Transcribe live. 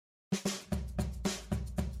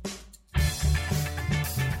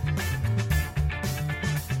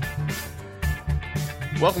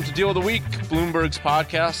Welcome to Deal of the Week, Bloomberg's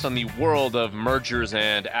podcast on the world of mergers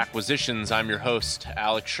and acquisitions. I'm your host,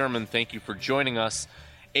 Alex Sherman. Thank you for joining us.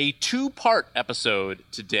 A two-part episode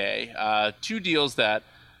today. Two deals that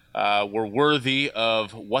were worthy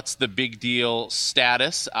of what's the big deal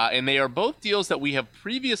status, and they are both deals that we have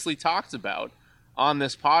previously talked about on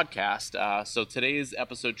this podcast. So today's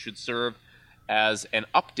episode should serve as an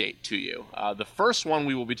update to you. The first one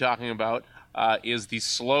we will be talking about is the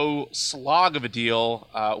slow slog of a deal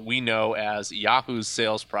we know as Yahoo's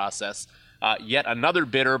sales process. Yet another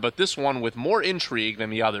bidder, but this one with more intrigue than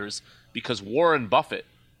the others because Warren Buffett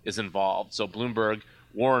is involved. So Bloomberg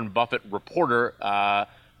Warren Buffett reporter,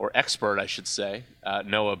 or expert, I should say,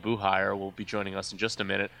 Noah Buhayar will be joining us in just a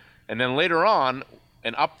minute. And then later on,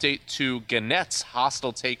 an update to Gannett's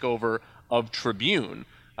hostile takeover of Tribune.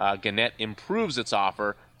 Gannett improves its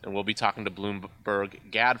offer, and we'll be talking to Bloomberg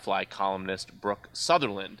Gadfly columnist Brooke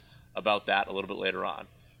Sutherland about that a little bit later on.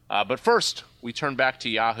 But first, we turn back to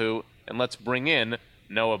Yahoo, and let's bring in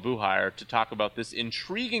Noah Buhayar to talk about this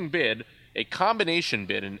intriguing bid, a combination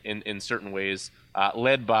bid in certain ways,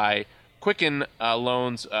 led by Quicken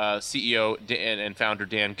Loans CEO and founder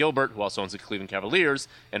Dan Gilbert, who also owns the Cleveland Cavaliers,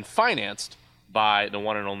 and financed by the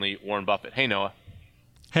one and only Warren Buffett. Hey, Noah.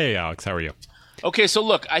 Hey, Alex. How are you? Okay, so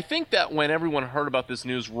look, I think that when everyone heard about this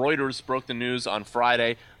news, Reuters broke the news on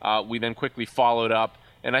Friday. We then quickly followed up.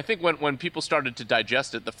 And I think when people started to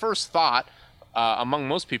digest it, the first thought among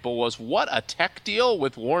most people was, what a tech deal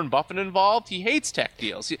with Warren Buffett involved? He hates tech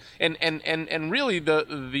deals. And really,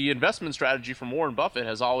 the investment strategy from Warren Buffett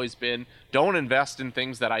has always been, don't invest in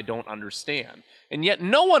things that I don't understand. And yet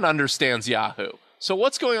no one understands Yahoo. So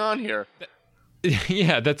what's going on here?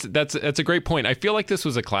 Yeah, that's a great point. I feel like this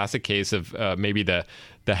was a classic case of maybe the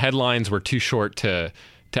headlines were too short to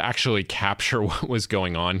actually capture what was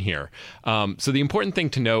going on here. So the important thing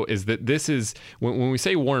to know is that this is when we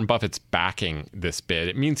say Warren Buffett's backing this bid,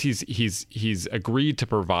 it means he's agreed to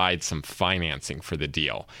provide some financing for the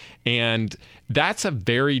deal, and that's a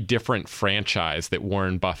very different franchise that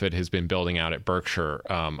Warren Buffett has been building out at Berkshire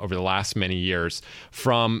over the last many years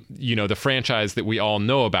from, the franchise that we all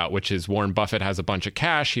know about, which is Warren Buffett has a bunch of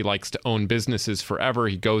cash. He likes to own businesses forever.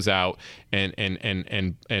 He goes out and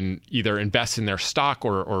either invests in their stock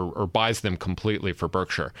or buys them completely for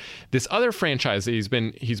Berkshire. This other franchise that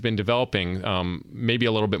he's been developing, maybe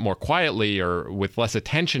a little bit more quietly or with less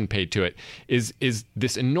attention paid to it, is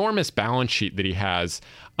this enormous balance sheet that he has.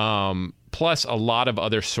 Plus a lot of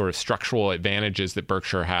other sort of structural advantages that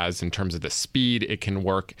Berkshire has in terms of the speed it can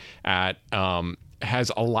work at,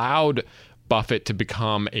 has allowed Buffett to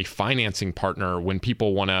become a financing partner when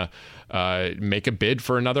people want to make a bid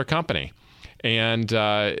for another company. And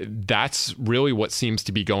that's really what seems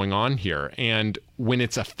to be going on here. And when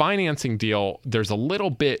it's a financing deal, there's a little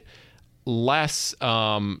bit less,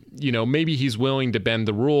 maybe he's willing to bend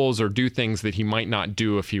the rules or do things that he might not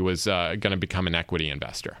do if he was going to become an equity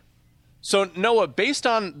investor. So, Noah, based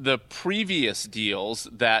on the previous deals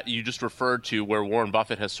that you just referred to where Warren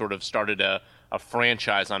Buffett has sort of started a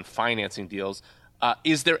franchise on financing deals,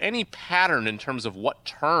 is there any pattern in terms of what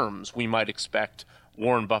terms we might expect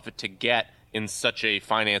Warren Buffett to get in such a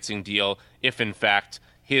financing deal if, in fact,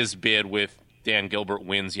 his bid with Dan Gilbert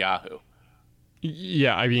wins Yahoo?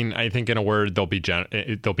 Yeah, I mean, I think in a word, they'll be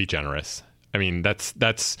generous. I mean,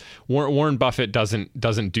 that's Warren Buffett doesn't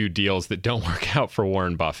do deals that don't work out for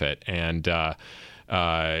Warren Buffett. And,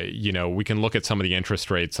 we can look at some of the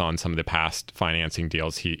interest rates on some of the past financing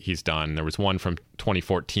deals he's done. There was one from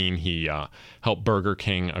 2014. He helped Burger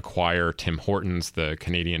King acquire Tim Hortons, the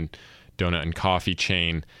Canadian donut and coffee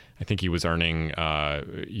chain. I think he was earning,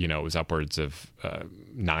 it was upwards of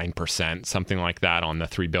 9%, something like that, on the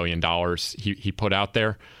 $3 billion he put out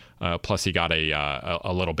there. Plus, he got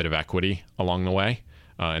a little bit of equity along the way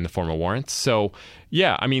in the form of warrants. So,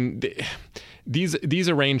 yeah, I mean, these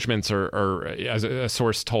arrangements are, as a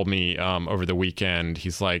source told me over the weekend,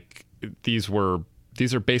 he's like, these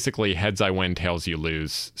are basically heads I win, tails you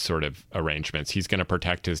lose sort of arrangements. He's going to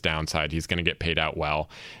protect his downside. He's going to get paid out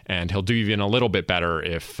well, and he'll do even a little bit better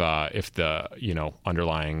if the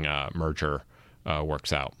underlying merger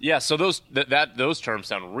works out. Yeah, so those terms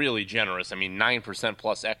sound really generous. I mean, 9%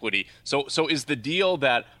 plus equity. So is the deal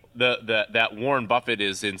that that Warren Buffett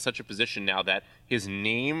is in such a position now that his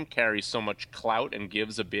name carries so much clout and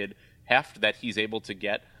gives a bid heft that he's able to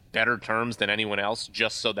get better terms than anyone else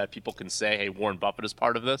just so that people can say, hey, Warren Buffett is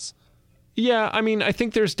part of this? Yeah, I mean, I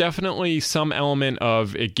think there's definitely some element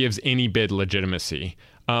of it gives any bid legitimacy.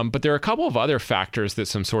 But there are a couple of other factors that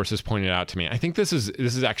some sources pointed out to me. I think this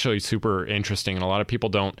is actually super interesting, and a lot of people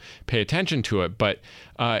don't pay attention to it. But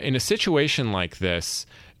in a situation like this,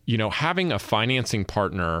 having a financing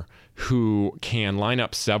partner who can line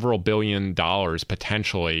up several $1 billion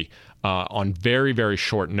potentially on very, very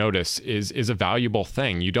short notice is a valuable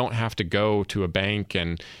thing. You don't have to go to a bank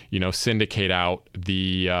and syndicate out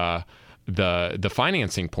the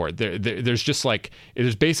financing port. There's just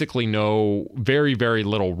there's basically no very, very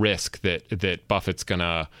little risk that Buffett's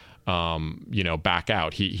gonna back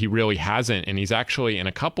out. He really hasn't, and he's actually in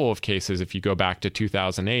a couple of cases. If you go back to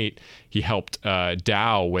 2008, he helped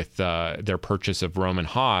Dow with their purchase of Roman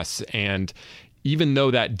Haas, and even though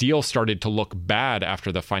that deal started to look bad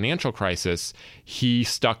after the financial crisis, he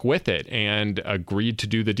stuck with it and agreed to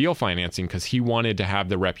do the deal financing because he wanted to have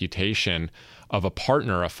the reputation of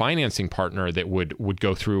a financing partner that would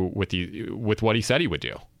go through with what he said he would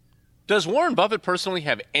do. Does Warren Buffett personally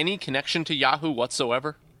have any connection to Yahoo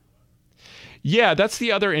whatsoever? Yeah, that's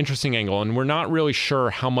the other interesting angle, and we're not really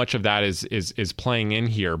sure how much of that is playing in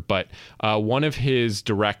here. But one of his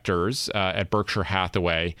directors at Berkshire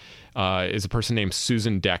Hathaway is a person named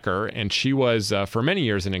Susan Decker, and she was for many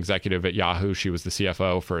years an executive at Yahoo. She was the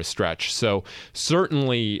CFO for a stretch. So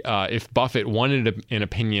certainly, if Buffett wanted an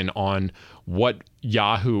opinion on what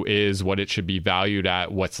Yahoo is, what it should be valued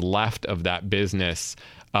at, what's left of that business,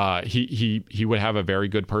 he would have a very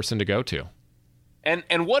good person to go to.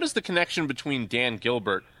 And what is the connection between Dan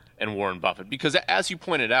Gilbert and Warren Buffett? Because as you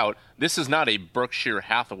pointed out, this is not a Berkshire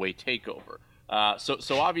Hathaway takeover.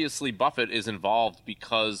 So obviously Buffett is involved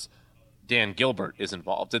because Dan Gilbert is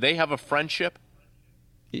involved. Do they have a friendship?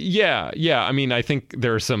 Yeah. I mean, I think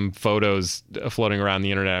there are some photos floating around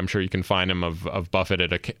the internet. I'm sure you can find them of Buffett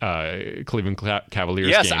at a Cleveland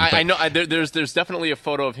Cavaliers game. Yes, I know. There's definitely a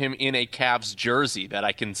photo of him in a Cavs jersey that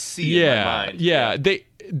I can see in my mind. Yeah.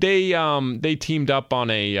 They teamed up on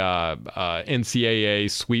a NCAA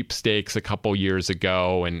sweepstakes a couple years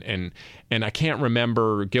ago, and I can't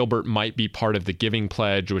remember. Gilbert might be part of the Giving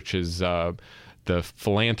Pledge, which is the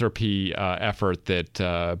philanthropy effort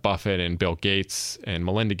that Buffett and Bill Gates and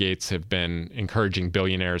Melinda Gates have been encouraging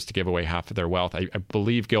billionaires to give away half of their wealth. I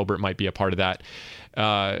believe Gilbert might be a part of that.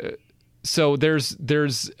 So there's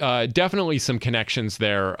definitely some connections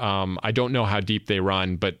there. I don't know how deep they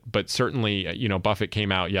run, but certainly, Buffett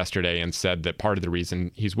came out yesterday and said that part of the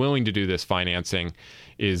reason he's willing to do this financing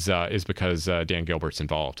is because Dan Gilbert's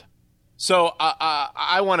involved. So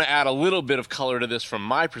I want to add a little bit of color to this from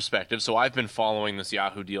my perspective. So I've been following this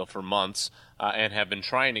Yahoo deal for months and have been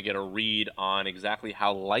trying to get a read on exactly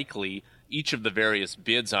how likely each of the various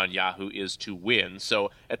bids on Yahoo is to win.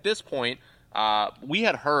 So at this point, we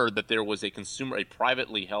had heard that there was a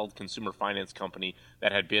privately held consumer finance company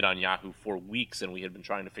that had bid on Yahoo for weeks, and we had been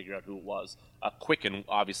trying to figure out who it was. Quicken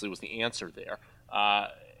obviously was the answer there.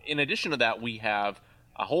 In addition to that, we have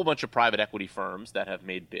a whole bunch of private equity firms that have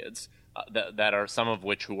made bids, that are some of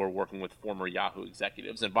which who are working with former Yahoo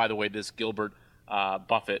executives. And by the way, this Gilbert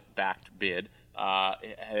Buffett-backed bid,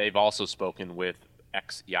 they've also spoken with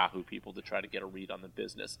ex-Yahoo people to try to get a read on the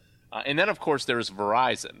business. And then, of course, there's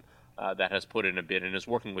Verizon that has put in a bid and is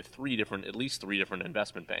working with at least three different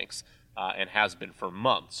investment banks and has been for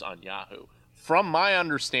months on Yahoo. From my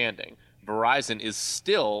understanding, Verizon is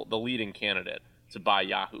still the leading candidate to buy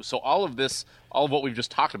Yahoo. So all of what we've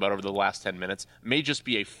just talked about over the last 10 minutes may just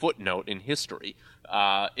be a footnote in history.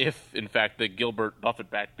 If, in fact, the Gilbert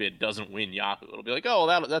Buffett-backed bid doesn't win Yahoo, it'll be like, oh,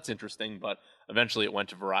 well, that's interesting, but eventually it went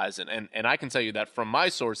to Verizon. And I can tell you that from my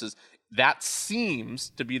sources, that seems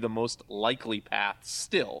to be the most likely path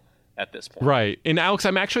still at this point. Right. And Alex,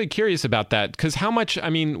 I'm actually curious about that, because how much, I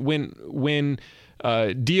mean, when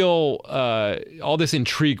all this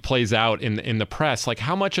intrigue plays out in the press, like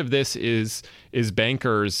how much of this is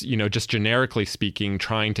bankers, just generically speaking,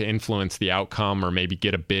 trying to influence the outcome or maybe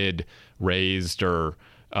get a bid raised or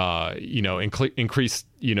increase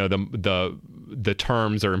the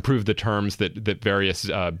terms or improve the terms that various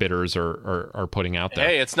bidders are putting out there.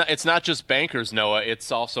 Hey, it's not just bankers, Noah.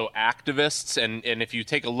 It's also activists, and if you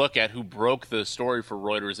take a look at who broke the story for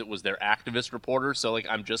Reuters, it was their activist reporter. So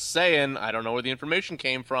I'm just saying, I don't know where the information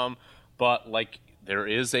came from, but there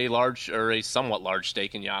is a somewhat large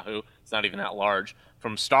stake in Yahoo. It's not even that large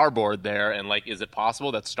from Starboard there, and is it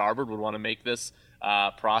possible that Starboard would want to make this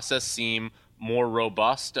process seem more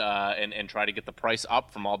robust and try to get the price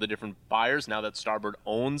up from all the different buyers now that Starboard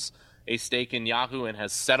owns a stake in Yahoo and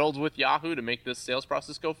has settled with Yahoo to make this sales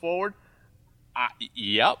process go forward?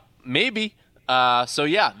 Yep, maybe. So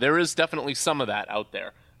yeah, there is definitely some of that out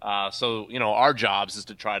there. So our jobs is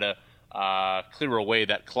to try to clear away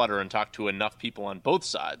that clutter and talk to enough people on both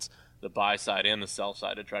sides, the buy side and the sell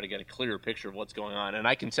side, to try to get a clearer picture of what's going on. And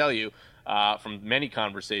I can tell you from many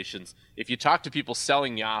conversations, if you talk to people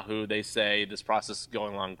selling Yahoo, they say this process is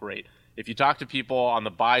going along great. If you talk to people on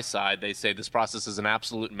the buy side, they say this process is an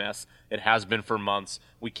absolute mess. It has been for months.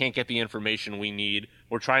 We can't get the information we need.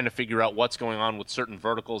 We're trying to figure out what's going on with certain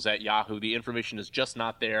verticals at Yahoo. The information is just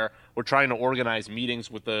not there. We're trying to organize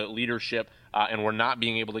meetings with the leadership, and we're not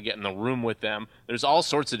being able to get in the room with them. There's all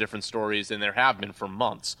sorts of different stories, and there have been for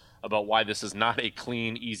months, about why this is not a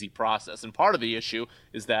clean, easy process. And part of the issue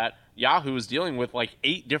is that Yahoo is dealing with like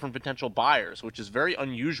 8 different potential buyers, which is very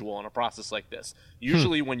unusual in a process like this.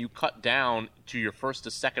 Usually when you cut down to your first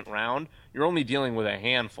to second round, you're only dealing with a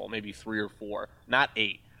handful, maybe 3 or 4, not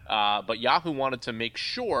 8. But Yahoo wanted to make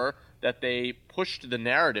sure that they pushed the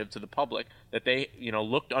narrative to the public, that they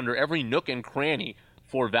looked under every nook and cranny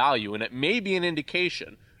for value. And it may be an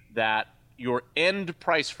indication that your end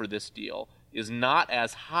price for this deal is not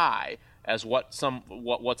as high as what some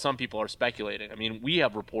people are speculating. I mean, we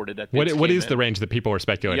have reported that what is the range that people are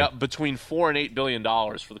speculating? Yeah, between $4 and $8 billion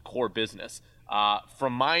for the core business.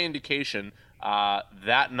 From my indication,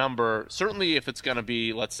 that number, certainly if it's going to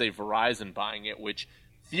be, let's say, Verizon buying it, which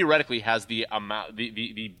theoretically has the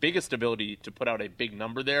biggest ability to put out a big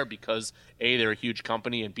number there because A, they're a huge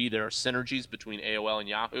company, and B, there are synergies between AOL and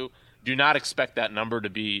Yahoo. Do not expect that number to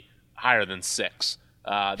be higher than 6.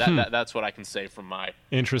 That's what I can say from my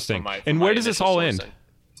interesting. From where does this all end?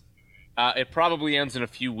 It probably ends in a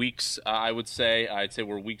few weeks. I would say. I'd say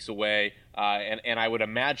we're weeks away, and I would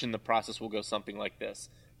imagine the process will go something like this.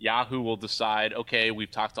 Yahoo will decide, okay, we've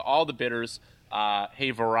talked to all the bidders.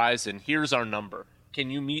 Hey, Verizon, here's our number. Can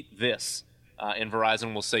you meet this? And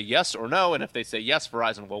Verizon will say yes or no. And if they say yes,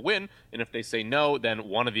 Verizon will win. And if they say no, then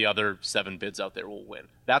one of the other 7 bids out there will win.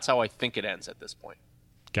 That's how I think it ends at this point.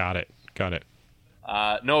 Got it.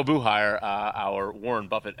 Noah Buhayar, our Warren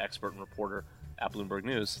Buffett expert and reporter at Bloomberg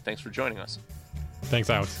News. Thanks for joining us. Thanks,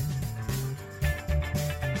 Alex.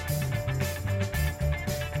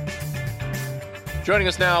 Joining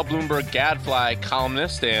us now, Bloomberg Gadfly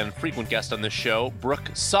columnist and frequent guest on this show,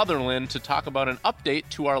 Brooke Sutherland, to talk about an update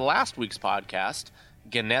to our last week's podcast,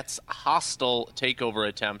 Gannett's hostile takeover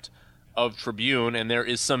attempt of Tribune. And there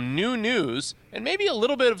is some new news, and maybe a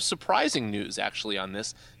little bit of surprising news, actually, on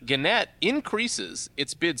this. Gannett increases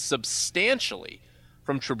its bid substantially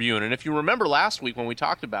from Tribune. And if you remember last week when we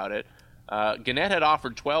talked about it, Gannett had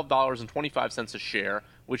offered $12.25 a share,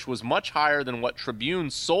 which was much higher than what Tribune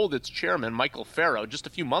sold its chairman, Michael Farrow, just a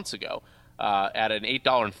few months ago at an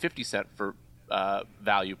 $8.50 for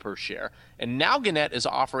value per share. And now Gannett is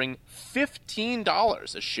offering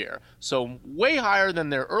 $15 a share, so way higher than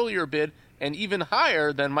their earlier bid and even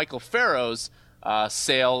higher than Michael Farrow's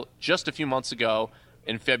sale just a few months ago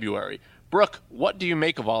in February. Brooke, what do you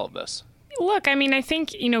make of all of this? Look, I mean, I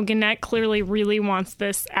think, Gannett clearly really wants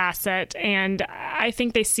this asset, and I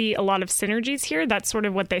think they see a lot of synergies here. That's sort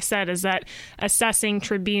of what they said, is that assessing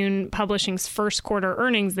Tribune Publishing's first quarter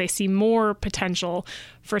earnings, they see more potential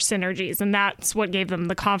for synergies, and that's what gave them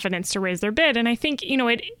the confidence to raise their bid. And I think,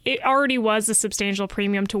 it already was a substantial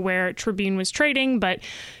premium to where Tribune was trading, but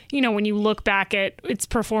when you look back at its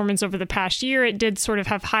performance over the past year, it did sort of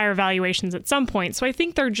have higher valuations at some point. So I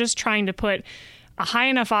think they're just trying to put a high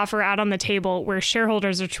enough offer out on the table where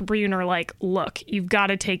shareholders of Tribune are like, look, you've got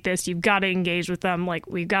to take this. You've got to engage with them. Like,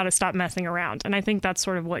 we've got to stop messing around. And I think that's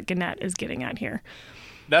sort of what Gannett is getting at here.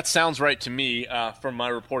 That sounds right to me from my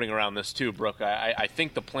reporting around this too, Brooke. I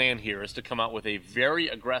think the plan here is to come out with a very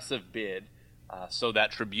aggressive bid so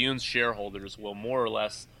that Tribune's shareholders will more or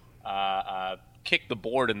less kick the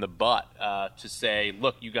board in the butt to say,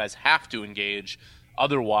 look, you guys have to engage.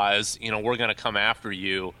 Otherwise, we're going to come after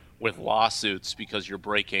you with lawsuits because you're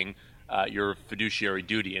breaking your fiduciary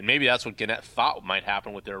duty. And maybe that's what Gannett thought might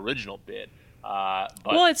happen with their original bid.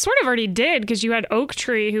 Well, it sort of already did, because you had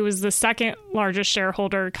Oaktree, who was the second largest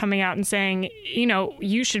shareholder, coming out and saying,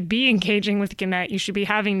 you should be engaging with Gannett. You should be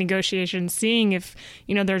having negotiations, seeing if,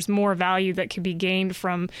 there's more value that could be gained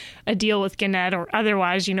from a deal with Gannett, or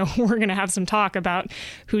otherwise, we're going to have some talk about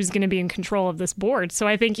who's going to be in control of this board. So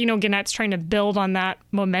I think, Gannett's trying to build on that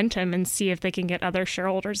momentum and see if they can get other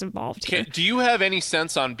shareholders involved here. Do you have any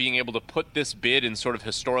sense on being able to put this bid in sort of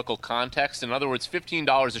historical context? In other words,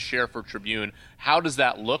 $15 a share for Tribune. How does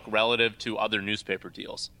that look relative to other newspaper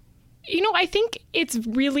deals? I think it's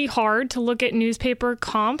really hard to look at newspaper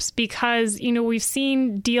comps because, we've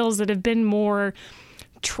seen deals that have been more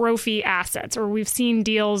trophy assets, or we've seen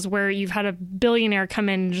deals where you've had a billionaire come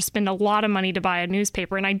in and just spend a lot of money to buy a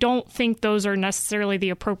newspaper. And I don't think those are necessarily the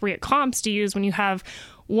appropriate comps to use when you have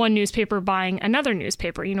one newspaper buying another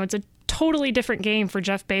newspaper. It's a totally different game for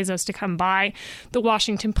Jeff Bezos to come buy the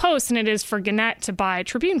Washington Post than it is for Gannett to buy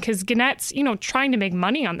Tribune, because Gannett's, trying to make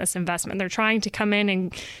money on this investment. They're trying to come in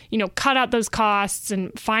and, cut out those costs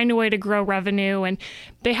and find a way to grow revenue. And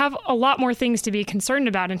they have a lot more things to be concerned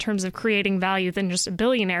about in terms of creating value than just a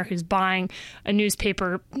billionaire who's buying a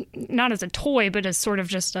newspaper, not as a toy, but as sort of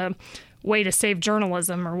just a way to save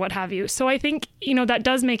journalism or what have you. So I think, that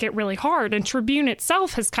does make it really hard. And Tribune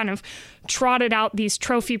itself has kind of trotted out these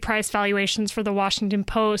trophy price valuations for the Washington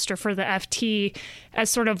Post or for the FT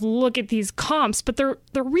as sort of look at these comps, but they're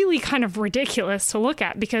really kind of ridiculous to look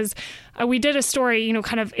at, because we did a story,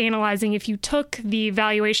 kind of analyzing if you took the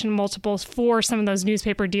valuation multiples for some of those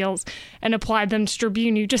newspaper deals and applied them to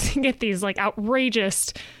Tribune, you just get these like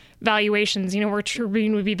outrageous valuations, where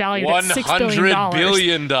Tribune would be valued at $6 billion. $100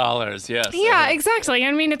 billion, yes. Yeah, exactly.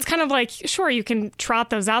 I mean, it's kind of like, sure, you can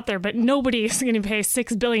trot those out there, but nobody is going to pay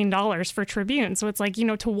 $6 billion for Tribune. So it's like,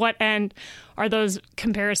 to what end are those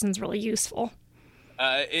comparisons really useful?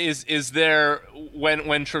 Is there,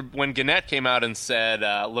 when Gannett came out and said,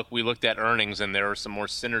 look, we looked at earnings and there are some more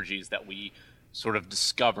synergies that we sort of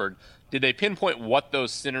discovered, did they pinpoint what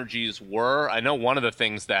those synergies were? I know one of the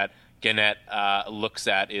things that Gannett looks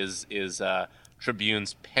at is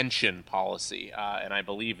Tribune's pension policy, and I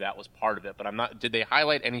believe that was part of it. But I'm not. Did they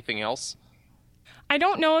highlight anything else? I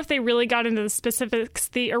don't know if they really got into the specifics.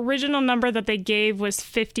 The original number that they gave was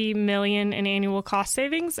 $50 million in annual cost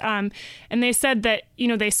savings, and they said that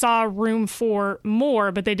they saw room for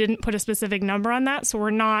more, but they didn't put a specific number on that. So we're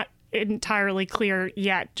not entirely clear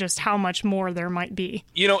yet just how much more there might be.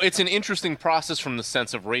 It's an interesting process from the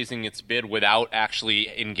sense of raising its bid without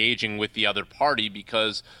actually engaging with the other party,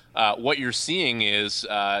 because what you're seeing is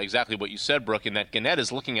exactly what you said, Brooke, in that Gannett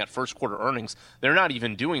is looking at first quarter earnings. They're not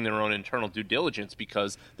even doing their own internal due diligence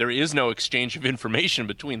because there is no exchange of information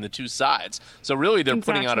between the two sides. So really they're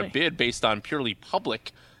putting out a bid based on purely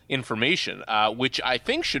public information, which I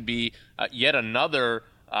think should be yet another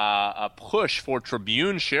a push for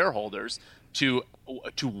Tribune shareholders to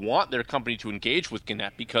want their company to engage with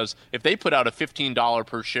Gannett, because if they put out a $15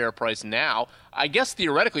 per share price now, I guess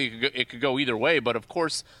theoretically it could go either way, but of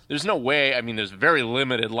course there's no way, there's very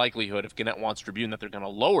limited likelihood if Gannett wants Tribune that they're going to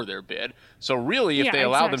lower their bid. So really if they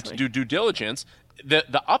allow them to do due diligence,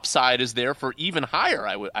 the upside is there for even higher,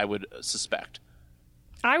 I would suspect.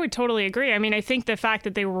 I would totally agree. I think the fact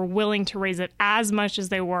that they were willing to raise it as much as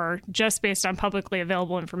they were just based on publicly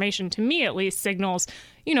available information, to me at least, signals,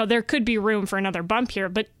 there could be room for another bump here,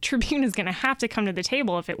 but Tribune is going to have to come to the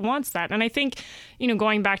table if it wants that. And I think,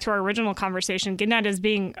 going back to our original conversation, Gannett is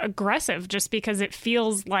being aggressive just because it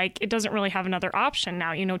feels like it doesn't really have another option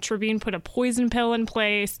now. Tribune put a poison pill in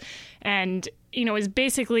place and is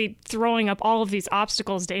basically throwing up all of these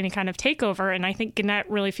obstacles to any kind of takeover. And I think Gannett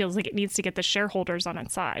really feels like it needs to get the shareholders on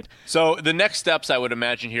its side. So the next steps, I would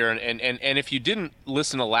imagine here, and if you didn't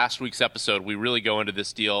listen to last week's episode, we really go into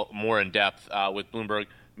this deal more in depth with Bloomberg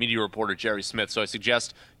media reporter Jerry Smith. So I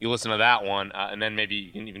suggest you listen to that one, and then maybe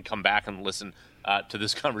you can even come back and listen to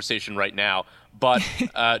this conversation right now. But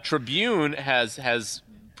Tribune has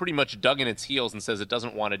pretty much dug in its heels and says it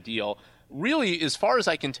doesn't want a deal. Really, as far as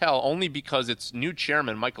I can tell, only because its new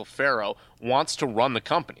chairman, Michael Farrow, wants to run the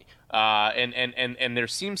company. And there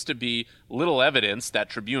seems to be little evidence that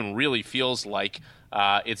Tribune really feels like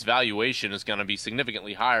its valuation is going to be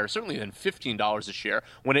significantly higher, certainly than $15 a share,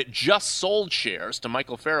 when it just sold shares to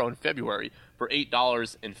Michael Farrow in February for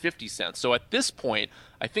 $8.50. So at this point,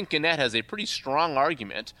 I think Gannett has a pretty strong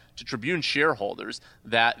argument to Tribune shareholders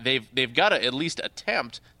that they've got to at least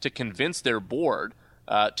attempt to convince their board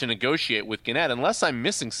to negotiate with Gannett, unless I'm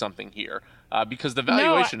missing something here, because the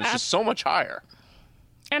valuation is just so much higher.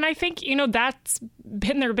 And I think, that's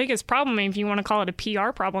been their biggest problem. If you want to call it a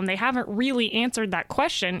PR problem, they haven't really answered that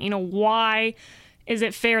question. Why is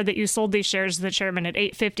it fair that you sold these shares to the chairman at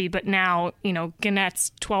 $8.50, but now,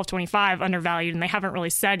 Gannett's $12.25 undervalued, and they haven't really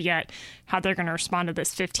said yet how they're going to respond to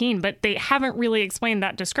this 15, but they haven't really explained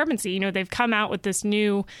that discrepancy. They've come out with this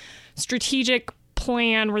new strategic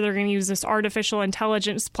plan where they're going to use this artificial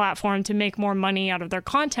intelligence platform to make more money out of their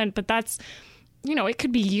content, but that's, it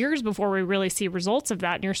could be years before we really see results of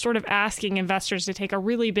that. And you're sort of asking investors to take a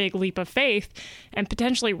really big leap of faith and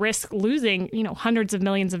potentially risk losing, hundreds of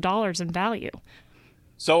millions of dollars in value.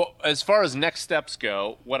 So as far as next steps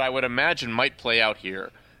go, what I would imagine might play out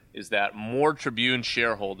here is that more Tribune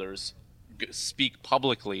shareholders speak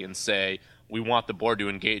publicly and say, we want the board to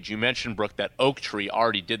engage. You mentioned, Brooke, that Oaktree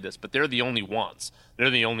already did this, but they're the only ones. They're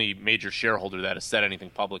the only major shareholder that has said anything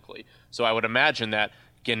publicly. So I would imagine that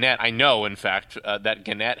Gannett, I know, in fact, that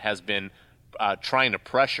Gannett has been trying to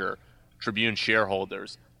pressure Tribune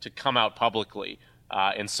shareholders to come out publicly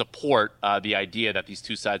and support the idea that these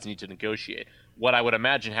two sides need to negotiate. What I would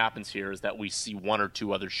imagine happens here is that we see one or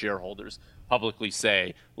two other shareholders publicly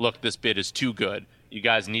say, look, this bid is too good. You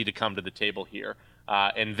guys need to come to the table here.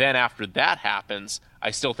 And then after that happens,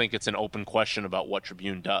 I still think it's an open question about what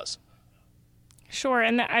Tribune does. Sure.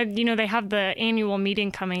 And, they have the annual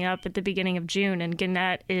meeting coming up at the beginning of June, and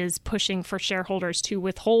Gannett is pushing for shareholders to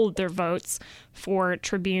withhold their votes for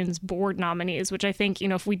Tribune's board nominees, which I think,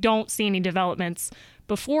 if we don't see any developments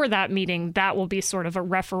before that meeting, that will be sort of a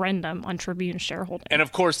referendum on Tribune shareholding. And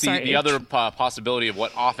of course, the other possibility of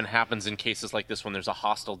what often happens in cases like this when there's a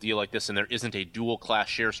hostile deal like this and there isn't a dual-class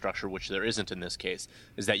share structure, which there isn't in this case,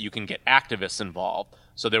 is that you can get activists involved.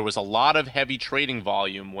 So there was a lot of heavy trading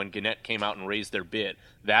volume when Gannett came out and raised their bid.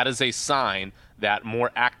 That is a sign that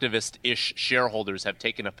more activist-ish shareholders have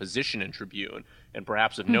taken a position in Tribune. And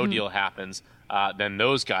perhaps if no deal happens, then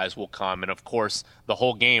those guys will come. And of course, the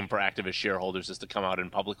whole game for activist shareholders is to come out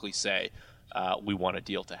and publicly say, we want a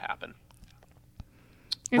deal to happen.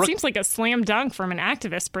 It seems like a slam dunk from an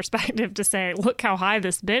activist perspective to say, look how high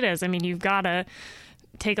this bid is. I mean, you've got to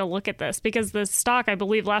take a look at this, because the stock, I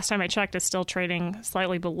believe, last time I checked, is still trading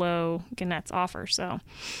slightly below Gannett's offer. So,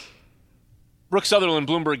 Brooke Sutherland,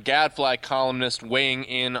 Bloomberg Gadfly columnist, weighing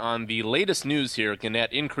in on the latest news here.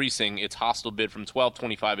 Gannett increasing its hostile bid from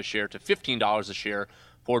 $12.25 a share to $15 a share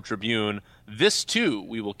for Tribune. This, too,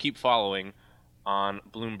 we will keep following on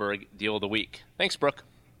Bloomberg Deal of the Week. Thanks, Brooke.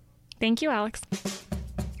 Thank you, Alex.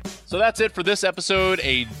 So that's it for this episode,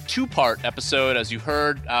 a two-part episode, as you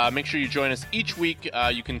heard. Make sure you join us each week.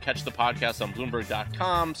 You can catch the podcast on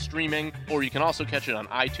Bloomberg.com, streaming, or you can also catch it on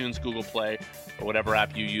iTunes, Google Play, or whatever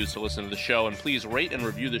app you use to listen to the show. And please rate and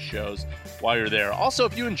review the shows while you're there. Also,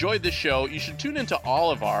 if you enjoyed this show, you should tune into all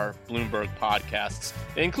of our Bloomberg podcasts.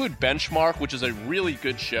 They include Benchmark, which is a really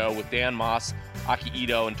good show with Dan Moss, Aki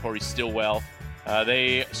Ito, and Tori Stillwell.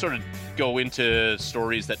 They sort of go into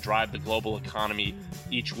stories that drive the global economy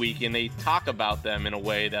each week, and they talk about them in a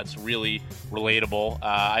way that's really relatable.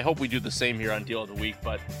 I hope we do the same here on Deal of the Week,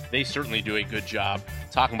 but they certainly do a good job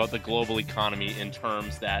talking about the global economy in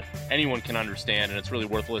terms that anyone can understand, and it's really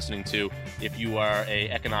worth listening to if you are a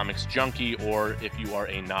economics junkie or if you are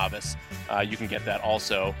a novice. You can get that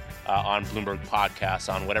also on Bloomberg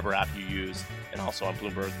Podcasts on whatever app you use, and also on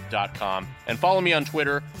Bloomberg.com. And follow me on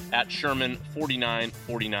Twitter at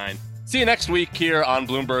Sherman4949. See you next week here on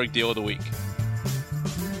Bloomberg Deal of the Week.